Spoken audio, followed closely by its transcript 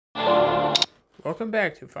Welcome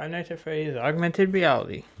back to Five Nights at Freddy's Augmented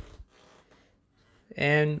Reality.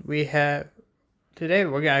 And today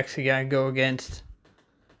we're actually going to go against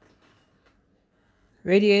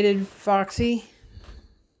Radiated Foxy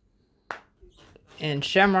and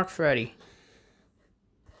Shamrock Freddy.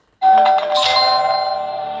 Defeat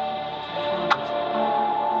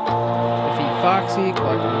Foxy,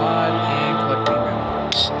 collect a mod, and collect the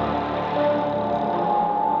members.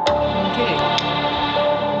 Okay.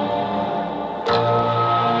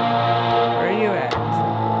 Where are you at?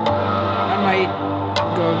 I might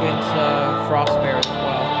go against Frost Bear as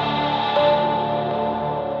well.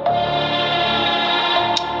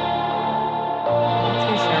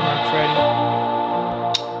 Okay, Shamrock Freddy.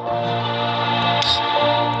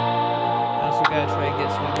 I also gotta try to get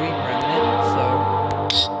some green remnant, so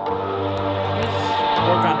let's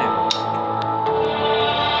work on that.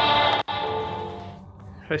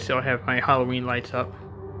 I still have my Halloween lights up.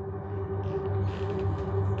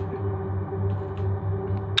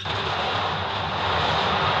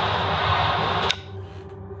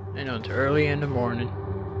 I know it's early in the morning.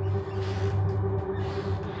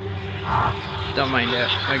 Don't mind that.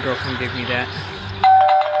 My girlfriend gave me that.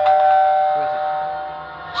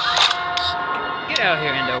 Get out of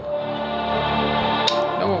here, Endo.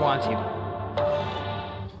 No one wants you.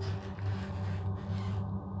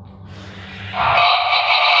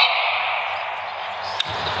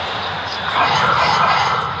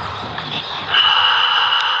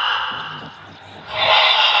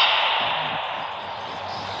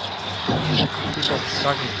 People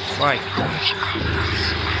fucking fight.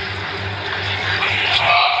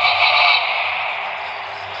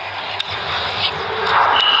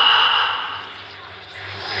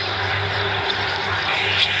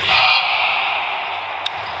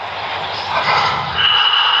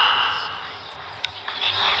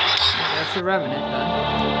 That's the Revenant done.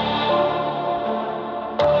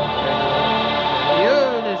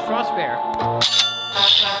 Yo, there's Frost Bear.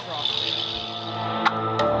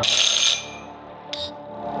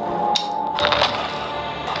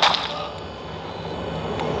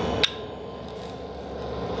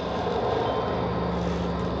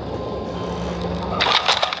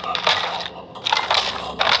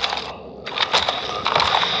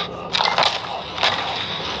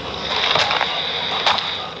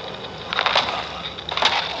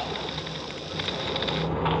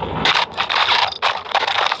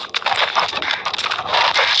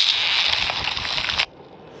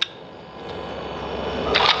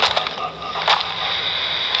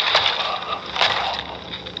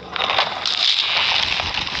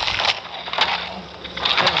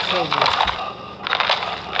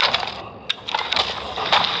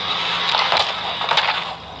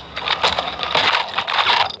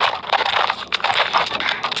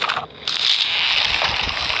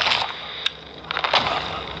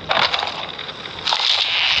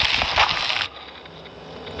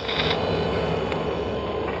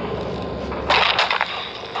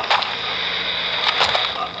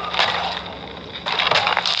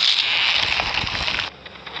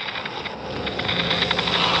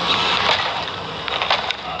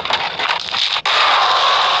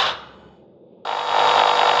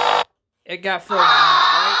 It got frozen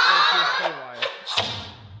right as his haywire.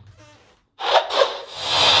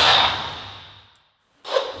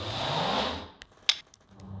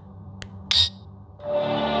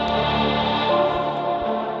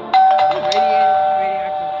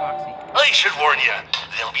 Radioactive Foxy. I should warn you,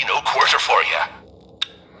 there'll be no quarter for you.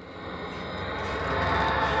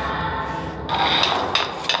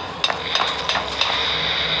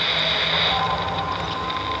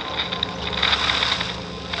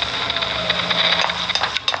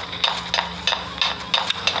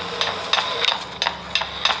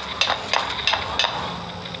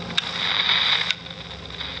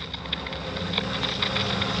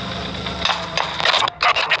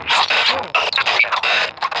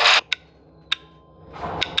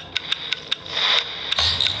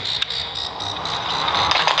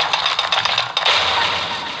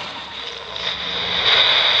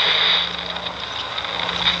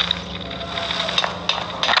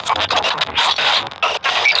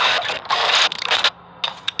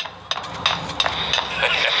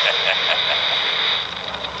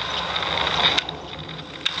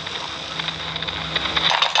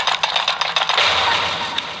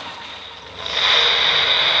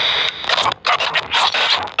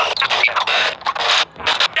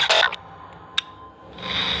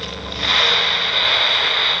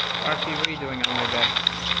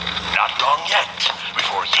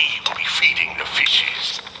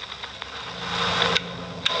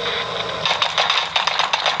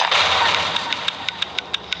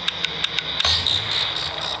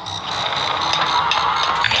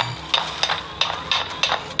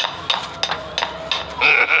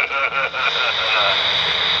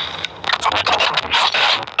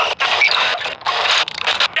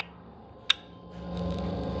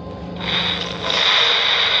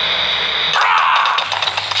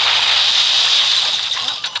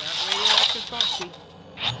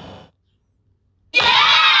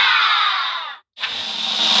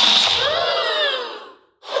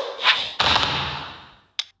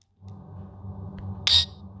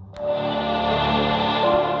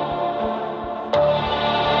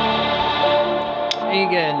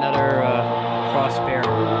 get another frost bear.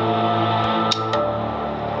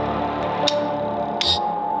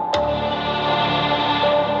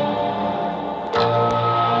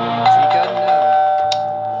 Chica, no.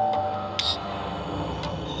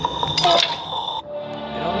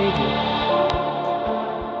 I don't need you.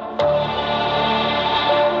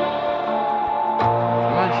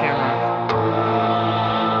 Come on, Shamrock.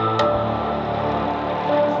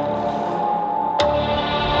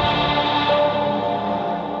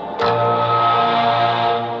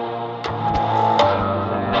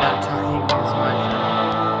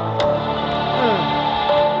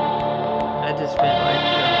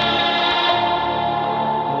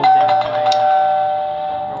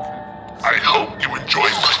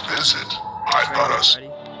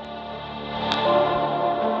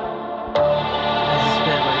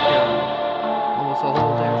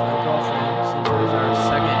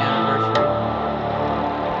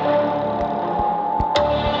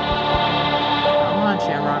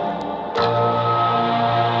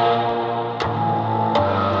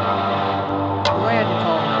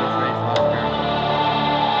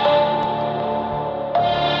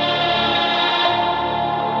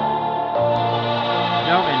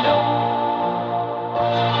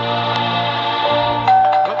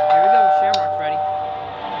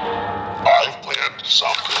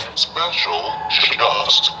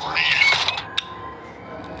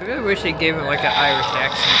 I really wish they gave him like an Irish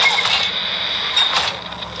accent.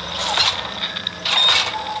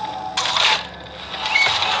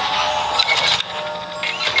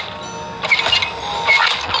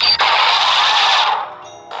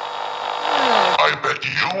 I bet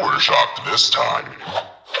you were shocked this time.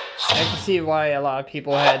 I can see why a lot of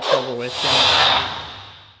people had trouble with him.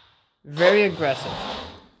 Very aggressive.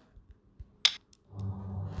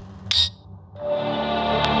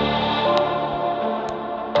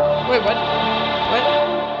 Wait, what? What?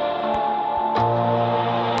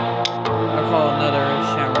 I'll call another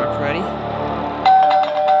Shamrock Freddy.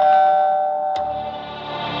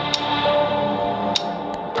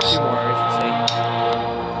 Two more, I should say.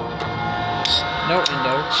 No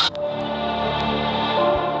window.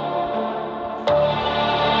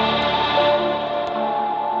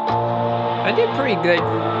 I did pretty good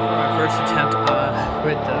for my first attempt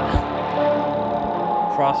with the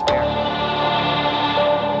Frost Bear.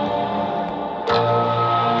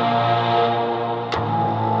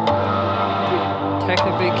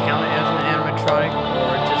 Technically count it as an animatronic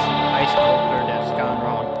or just an ice sculptor that's gone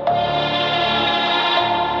wrong.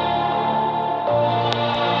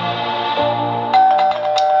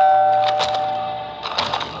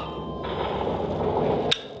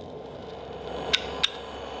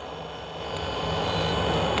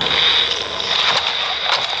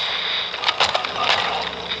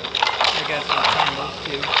 I got some candles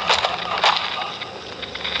too.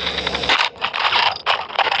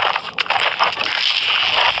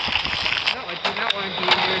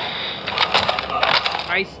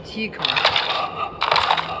 Iced tea cone.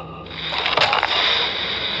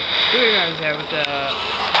 Who guys have with the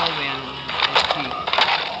snowman iced tea?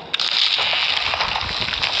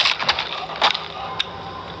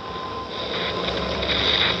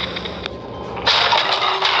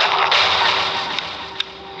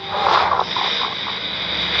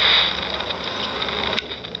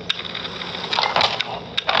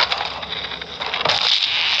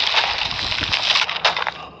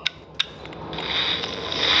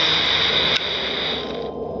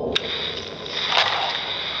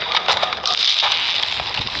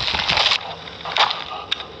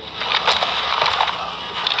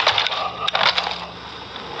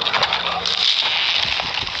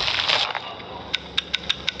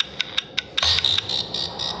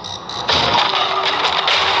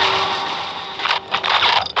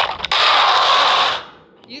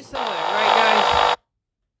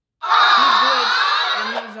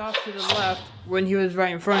 To the left when he was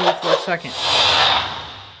right in front of you for a second.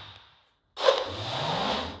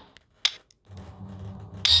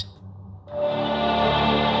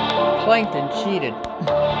 Plankton cheated.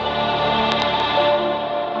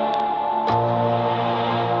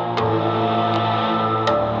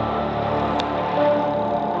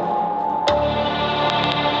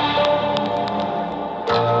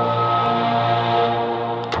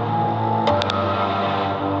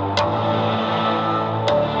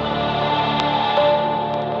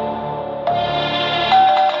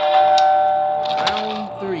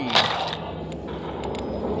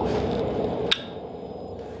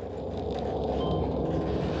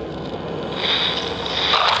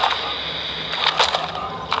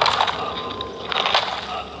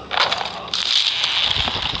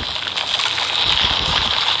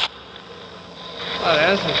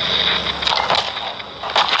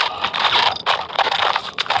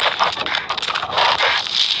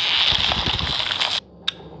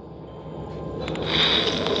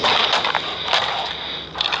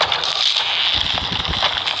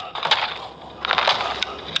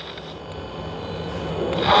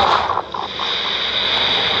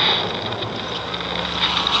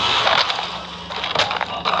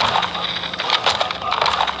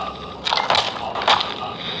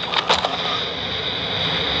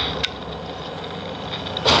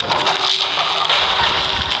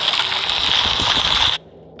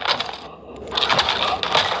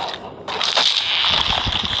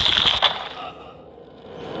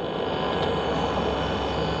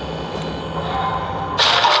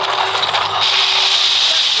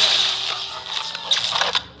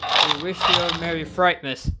 We wish you a Merry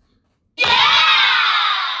Frightmas.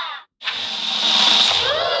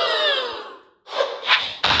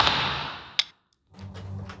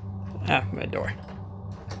 Ah, my door.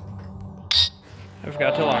 I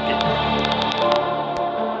forgot to lock it.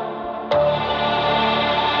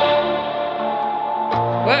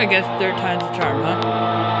 Well, I guess third time's the charm, huh?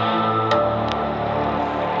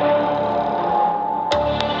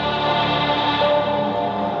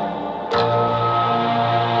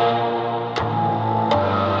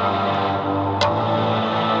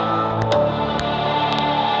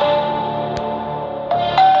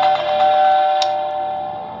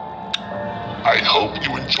 I hope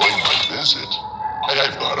you enjoyed my visit.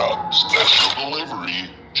 I've got a special delivery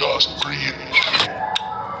just for you.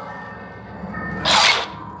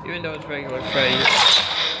 Even though it's regular Freddy.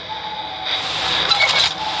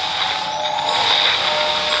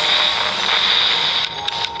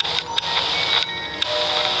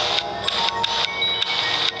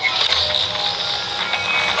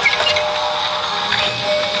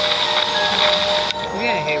 We're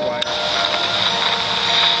getting haywire.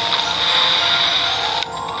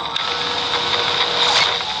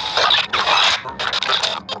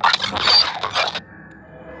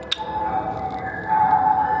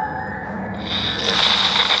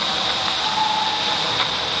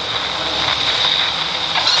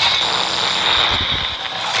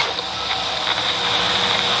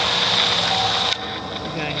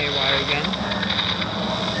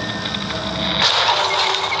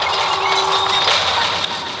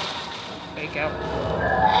 Fake out.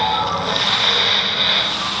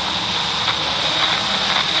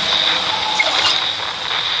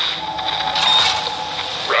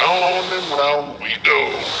 Round and round we go.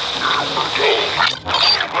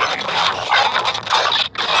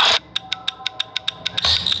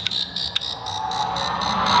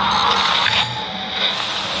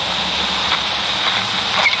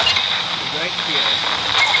 Right here.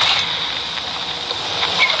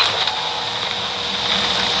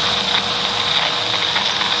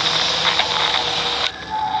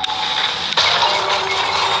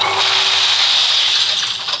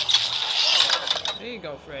 There you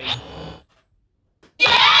go, Freddy.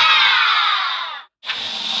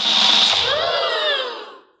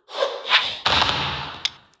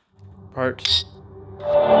 Parts.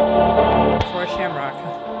 For a shamrock.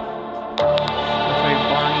 Looks like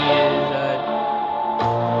Bonnie is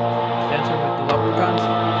dancing with the leprechauns.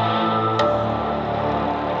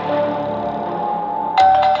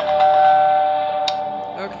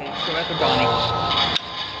 Okay, let's go back to Bonnie.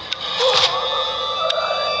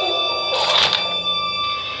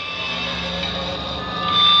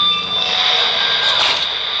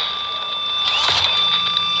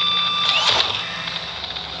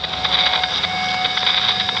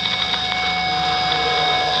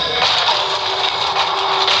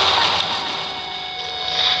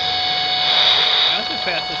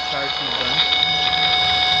 Fastest charge he's done.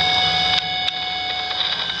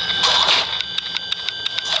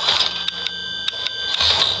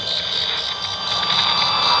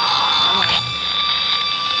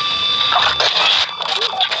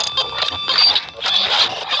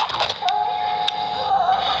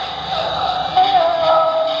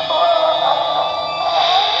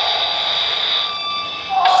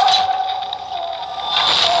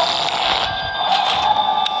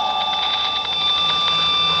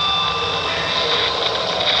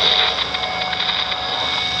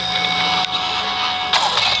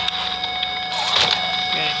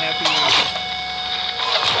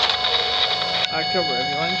 October,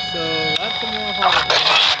 everyone. So lots of more holidays.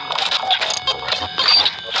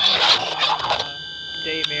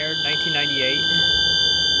 Daymare, 1998.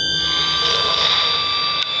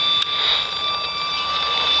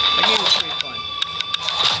 That game was pretty fun.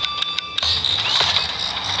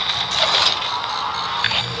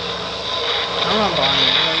 Come on, Bonnie.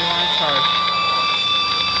 I know you want to charge.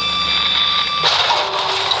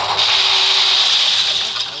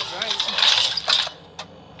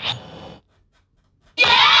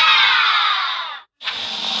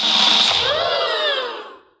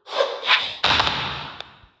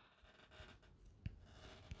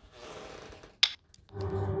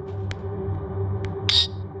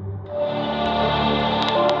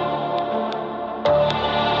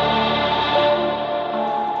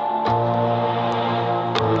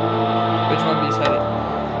 Which one decided?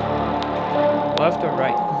 Left or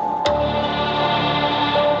right?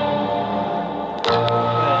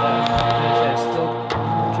 I'm still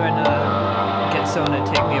trying to get someone to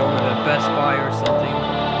take me over to Best Buy or something.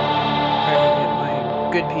 Trying to get my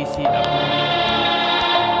good PC up.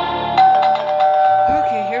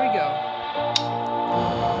 Okay, here we go.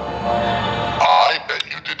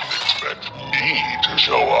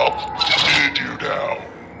 show up, did you now?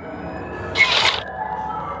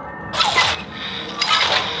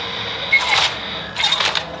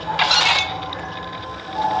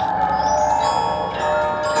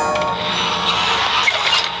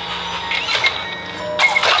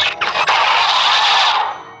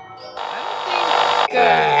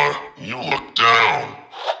 You look down.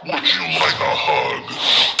 Would you like a hug?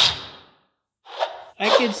 I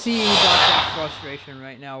can see Doc's frustration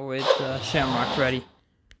right now with Shamrock Freddy.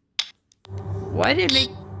 Why did it make...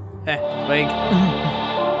 leg.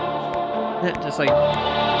 Just like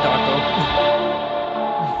Doco.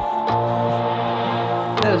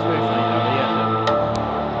 That was pretty funny though, yeah.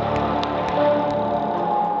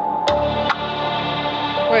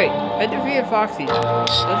 Wait, I defeated Foxy.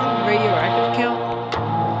 Doesn't radioactive count?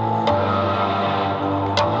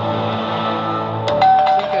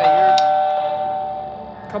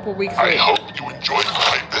 Couple weeks I late. hope you enjoyed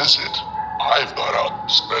my visit. I've got a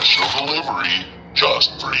special delivery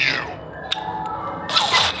just for you.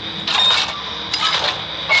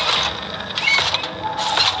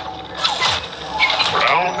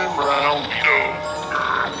 Round and round we go.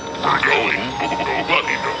 We're going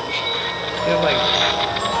nobody knows. There's like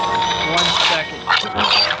 1 second.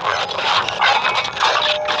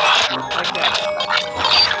 Like that.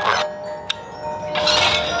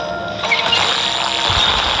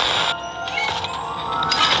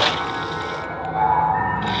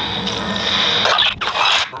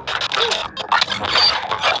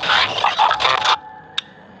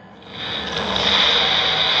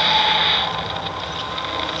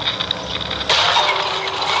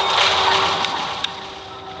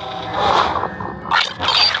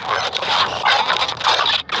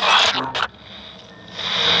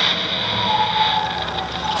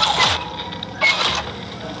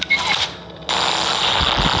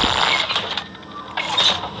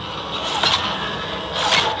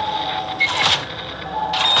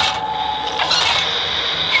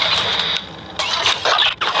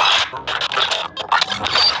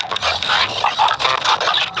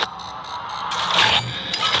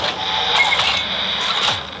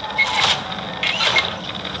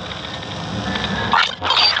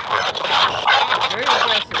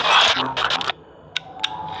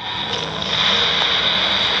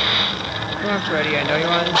 Freddy, I know you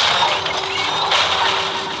want.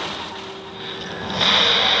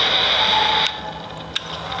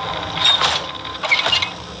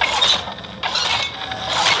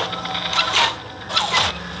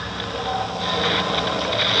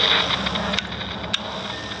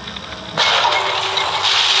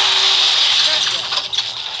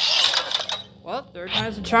 Well, third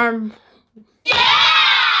time's a charm.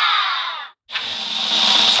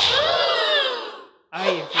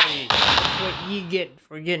 Aye, Freddy. That's what you get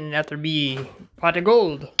for getting after me pot of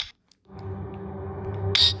gold.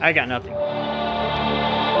 I got nothing. I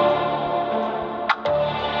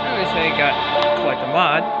always say I got collect a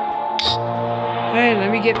mod. Hey, let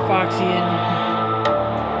me get Foxy in.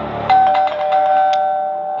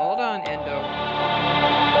 Hold on, Endo.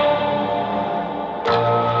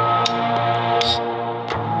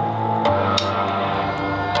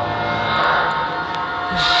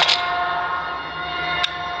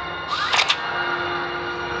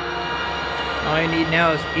 All I need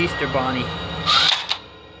now is Easter Bonnie.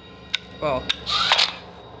 Well.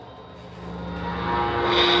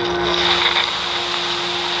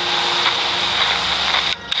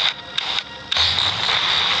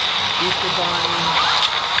 Easter Bonnie.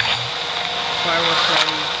 Pyro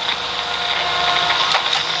Freddy.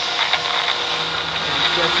 And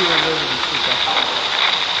Jesse and Liberty Chica.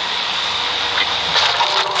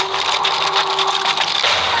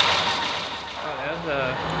 Oh, that was a...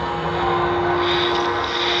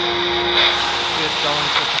 going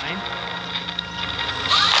for time.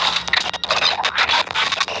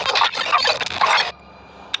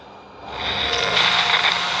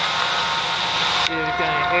 Either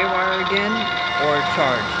gonna haywire again or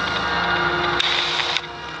charge.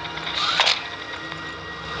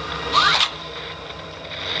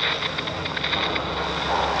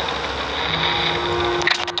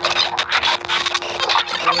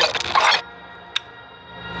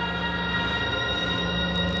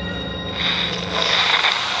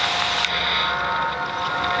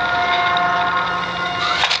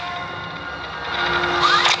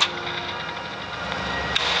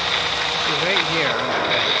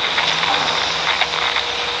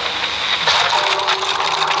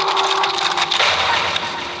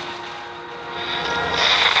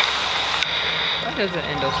 Does an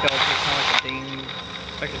endoskeleton sound like a thing,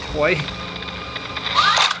 like a toy?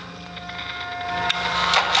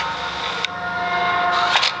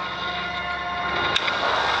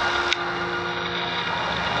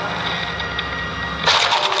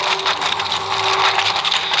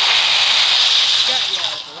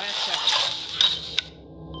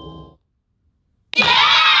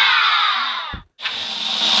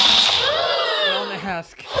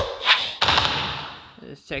 mask.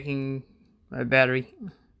 Just checking my battery.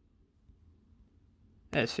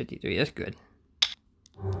 That's 53. That's good.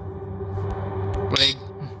 Wait.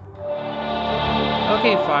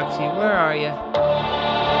 Okay, Foxy, where are you?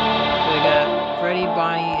 We got Freddy,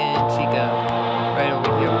 Bonnie, and Chica right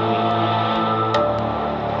over here with me.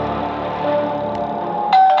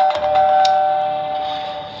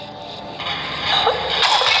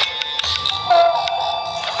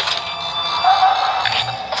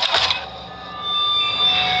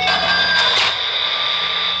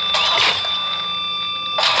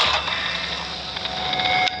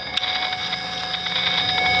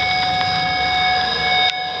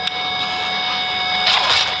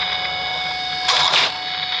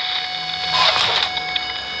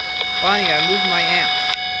 Bonnie, I moved my amp.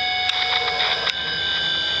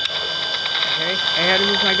 Okay, I had to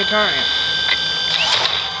move my guitar amp.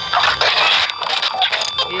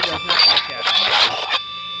 He does not like that.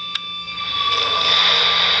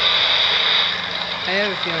 I have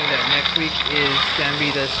a feeling that next week is going to be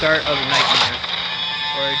the start of the nightmare.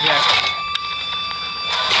 Or exactly.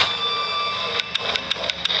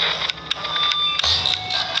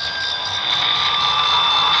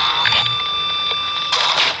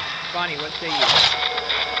 Bonnie, what say you?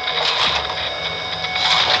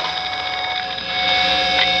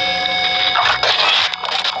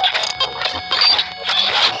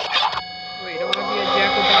 Wait, don't want to be a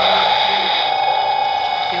jack-o'-lantern?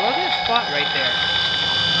 See, look at that spot right there.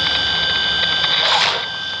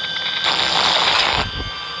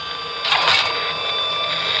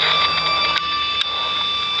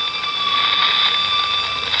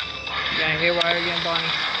 You gonna haywire again,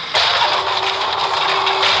 Bonnie?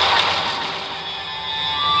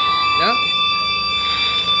 No?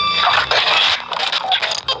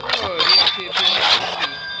 Oh, he actually appeared like a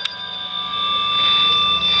zombie.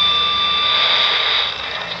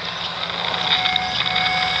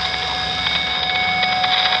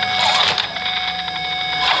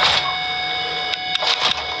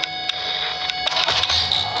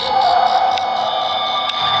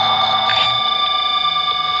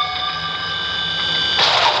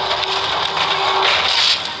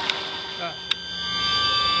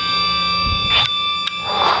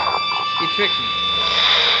 You tricked me.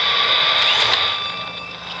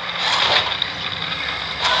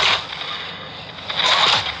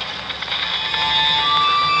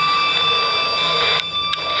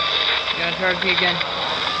 You gonna charge me again?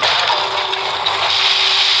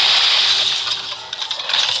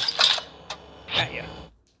 Got ya.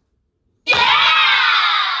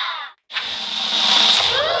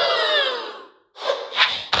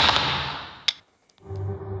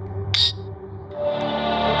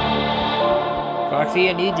 Foxy,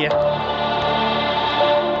 I need you.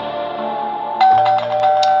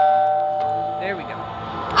 There we go.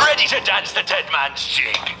 Ready to dance the dead man's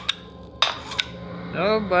jig.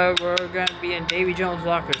 No, but we're gonna be in Davy Jones'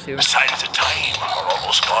 locker soon. The signs of time are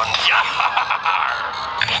almost gone.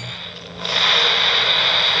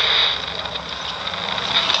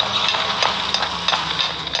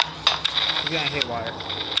 You're gonna hit wire.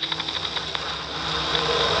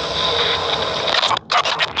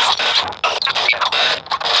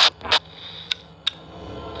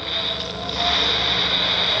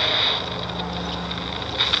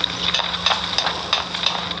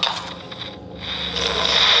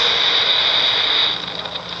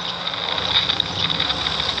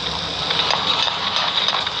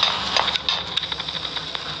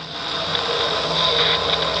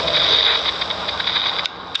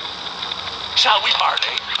 Shall we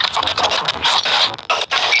parley?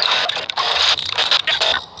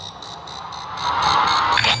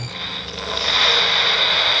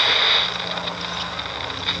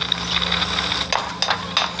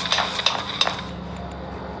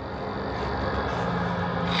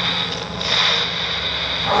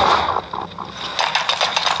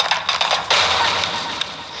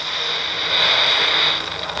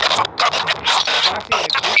 Foxy, I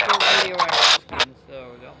beat the radioactive skin, so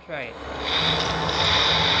don't try it.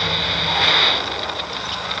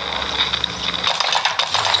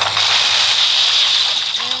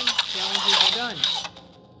 And challenges are done.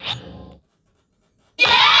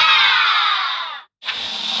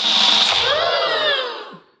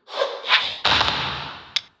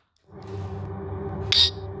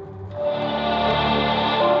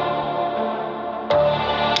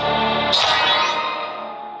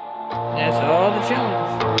 That's all the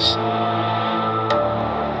challenges.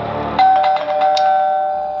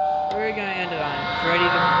 Where are we gonna end it on? Freddy the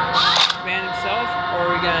man himself, or are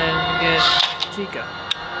we gonna get Chica?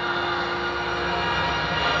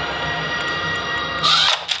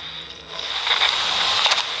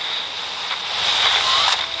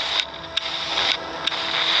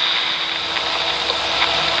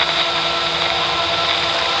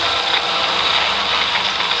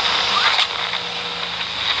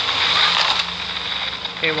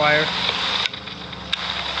 Haywire.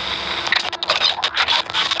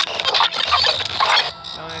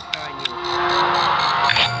 Oh, that's how I knew.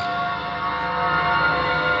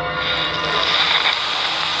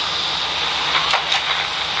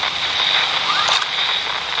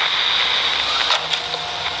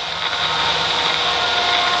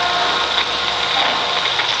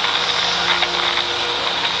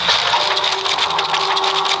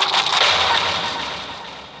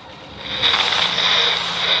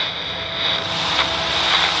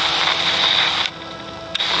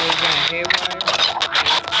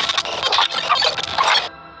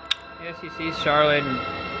 Yes, you see Charlotte and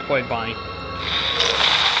Toy Bonnie.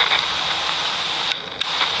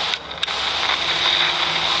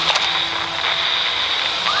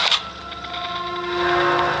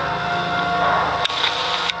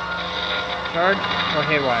 Charge or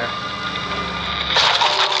Haywire?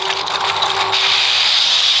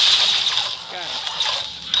 Got it.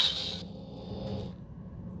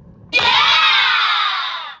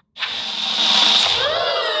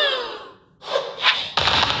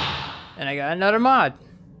 And I got another mod.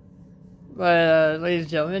 But, ladies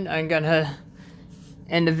and gentlemen, I'm gonna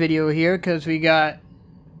end the video here because we got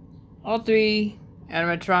all 3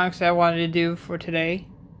 animatronics I wanted to do for today.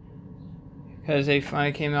 Because they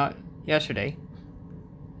finally came out yesterday.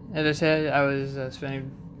 As I said, I was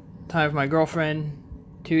spending time with my girlfriend,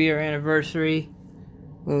 2-year anniversary,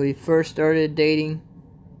 when we first started dating.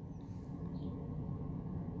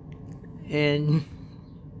 And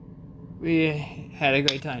we had a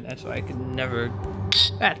great time. That's why I could never...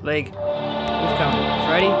 That leg. Who's coming?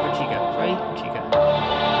 Freddy or Chica? Freddy or Chica?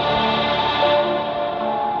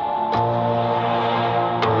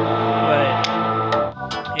 But,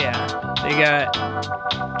 yeah. They got...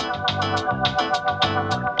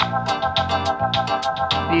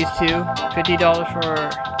 these two. $50 for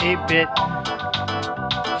 8-bit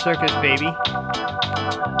Circus Baby.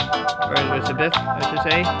 Or Elizabeth, I should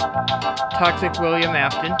say. Toxic William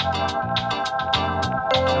Afton.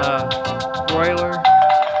 Broiler.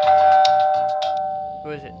 Who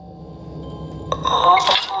is it?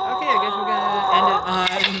 Okay, I guess we're gonna end it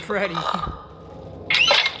on Freddy.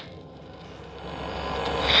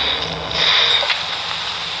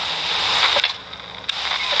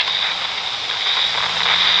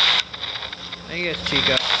 I think it's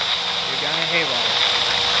Chica. You're gonna haywire.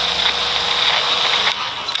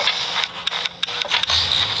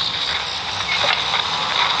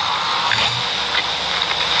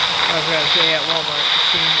 I was gonna say at Walmart, it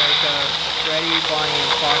seemed like Freddy, Bonnie,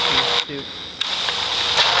 and Foxy's suit.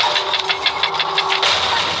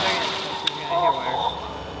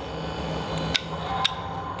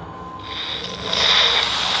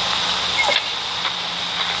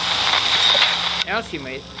 Now she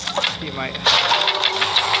might.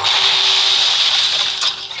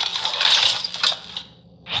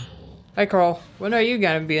 Hi Carl, when are you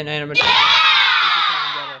gonna be an animatronic?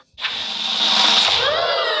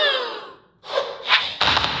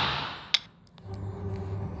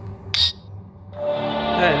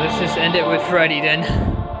 Alright, let's just end it with Freddy then.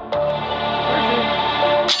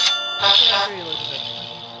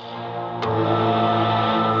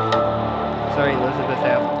 Sorry, Elizabeth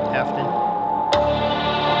Afton.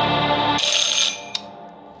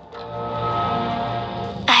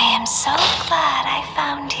 I am so glad I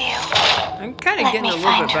found you. I'm kind of getting a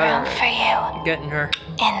little bit better for you. at getting her.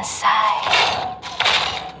 Inside.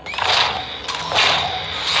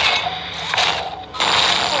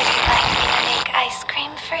 Would you like me to make ice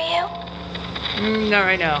cream for you? Not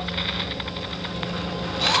right now.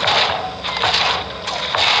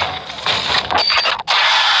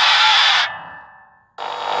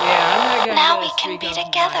 Yeah, I'm not gonna Now let we us can freak be out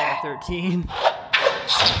together. Maya 13.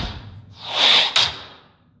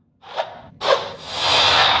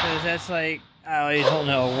 Because that's like, I don't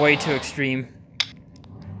know, way too extreme.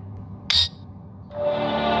 But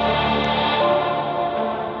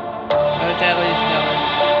with that, ladies and gentlemen,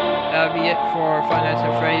 that'll be it for Five Nights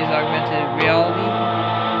at Freddy's Augmented Reality.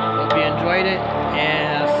 Hope you enjoyed it,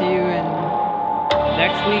 and I'll see you in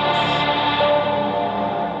next week's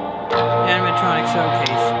animatronic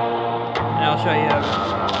showcase. And I'll show you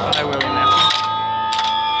what I will in that one.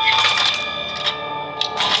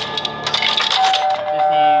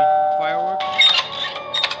 Disney fireworks,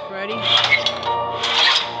 Freddy,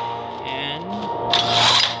 and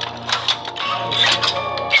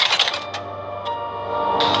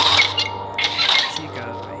Chica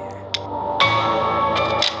right here.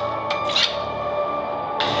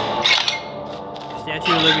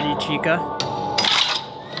 Statue of Liberty Chica.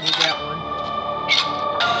 Need that one.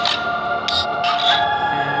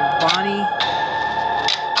 And Bonnie.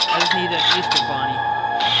 I just need an Easter Bonnie.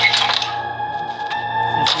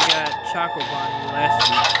 Choco Bunny last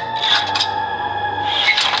week.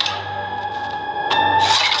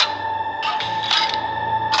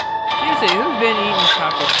 Seriously, who's been eating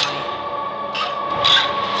Choco Bunny?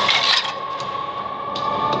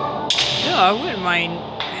 No, I wouldn't mind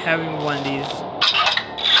having one of these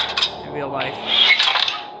in real life.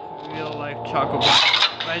 Real life Choco Bunny.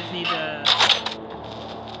 But I just need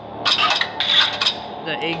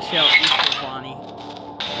the eggshell Easter Bonnie.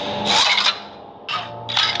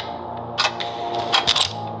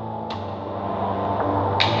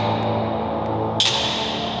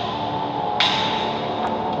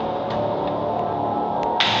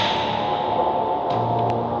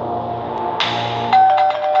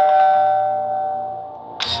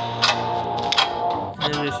 And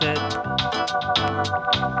as I said,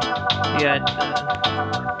 you got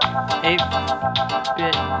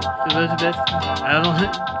 8-bit Elizabeth. I don't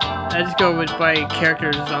know. I just go with by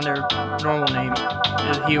characters on their normal name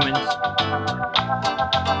as humans.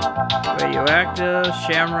 Radioactive,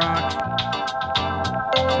 Shamrock,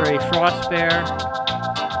 Freddy Frostbear.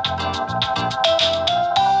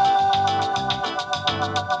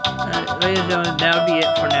 Ladies and gentlemen, that'll be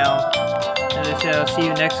it for now. As I said, I'll see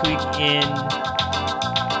you next week in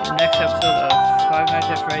the next episode of Five Nights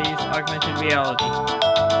at Freddy's Augmented Reality.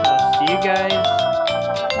 So see you guys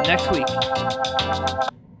next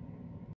week.